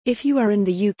If you are in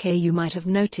the UK, you might have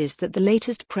noticed that the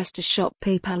latest PrestaShop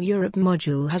PayPal Europe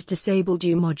module has disabled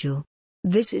your module.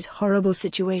 This is a horrible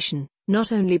situation,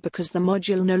 not only because the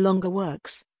module no longer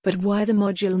works, but why the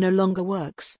module no longer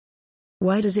works.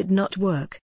 Why does it not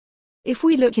work? If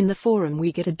we look in the forum,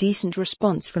 we get a decent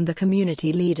response from the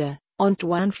community leader,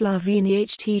 Antoine Flavini,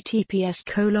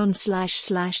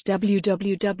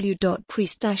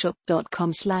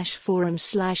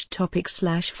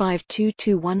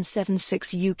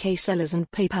 https://www.prestaShop.com/forum/topic/5221776 UK sellers and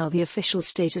PayPal the official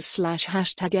status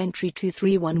 /entry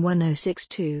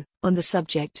 23111062 on the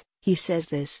subject. He says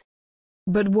this.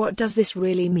 But what does this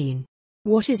really mean?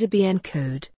 What is a BN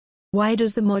code? Why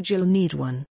does the module need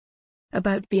one?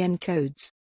 About BN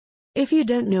codes. If you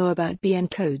don't know about BN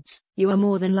codes, you are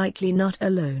more than likely not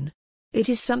alone. It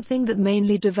is something that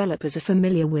mainly developers are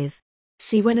familiar with.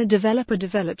 See, when a developer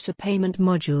develops a payment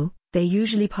module, they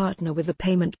usually partner with a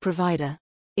payment provider.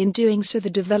 In doing so, the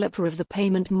developer of the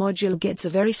payment module gets a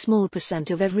very small %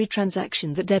 of every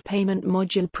transaction that their payment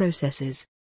module processes.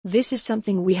 This is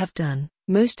something we have done,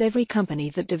 most every company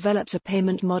that develops a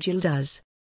payment module does.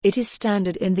 It is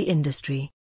standard in the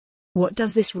industry. What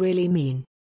does this really mean?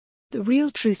 The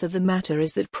real truth of the matter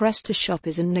is that PrestaShop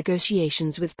is in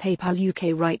negotiations with PayPal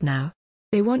UK right now.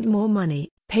 They want more money.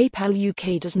 PayPal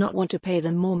UK does not want to pay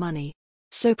them more money.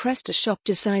 So PrestaShop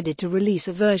decided to release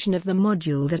a version of the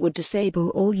module that would disable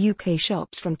all UK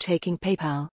shops from taking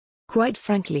PayPal. Quite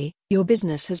frankly, your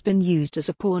business has been used as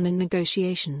a pawn in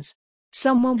negotiations.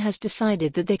 Someone has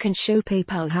decided that they can show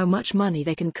PayPal how much money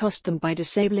they can cost them by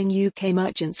disabling UK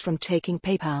merchants from taking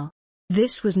PayPal.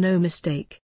 This was no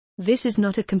mistake. This is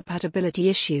not a compatibility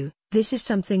issue, this is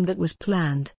something that was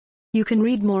planned. You can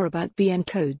read more about BN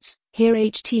codes, here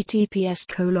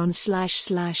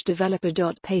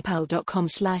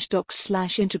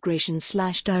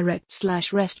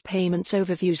https://developer.paypal.com/docs/integration/direct/rest payments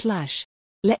overview/.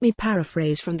 Let me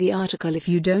paraphrase from the article if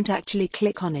you don't actually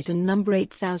click on it, and number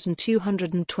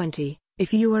 8220.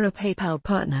 If you are a PayPal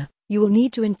partner, you will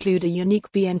need to include a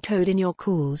unique BN code in your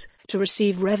calls to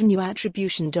receive revenue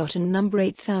attribution. And number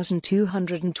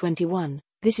 8221.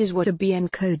 This is what a BN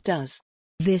code does.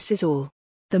 This is all.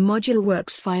 The module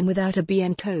works fine without a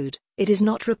BN code. It is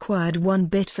not required one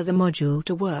bit for the module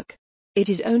to work. It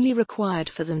is only required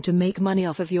for them to make money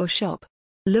off of your shop.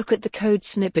 Look at the code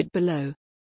snippet below.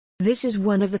 This is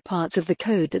one of the parts of the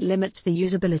code that limits the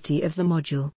usability of the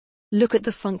module. Look at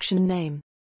the function name.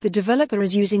 The developer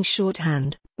is using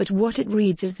shorthand, but what it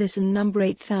reads is this, and number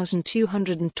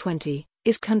 8220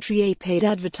 is country A paid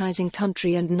advertising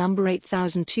country, and number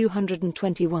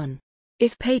 8221.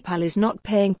 If PayPal is not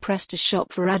paying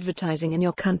PrestaShop for advertising in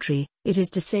your country, it is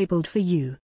disabled for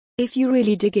you. If you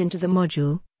really dig into the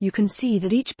module, you can see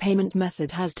that each payment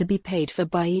method has to be paid for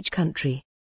by each country.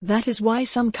 That is why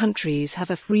some countries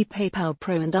have a free PayPal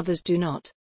Pro and others do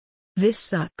not. This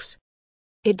sucks.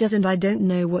 It does, and I don't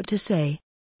know what to say.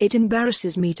 It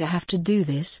embarrasses me to have to do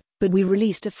this, but we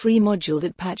released a free module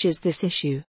that patches this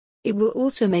issue. It will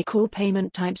also make all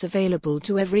payment types available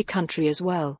to every country as well.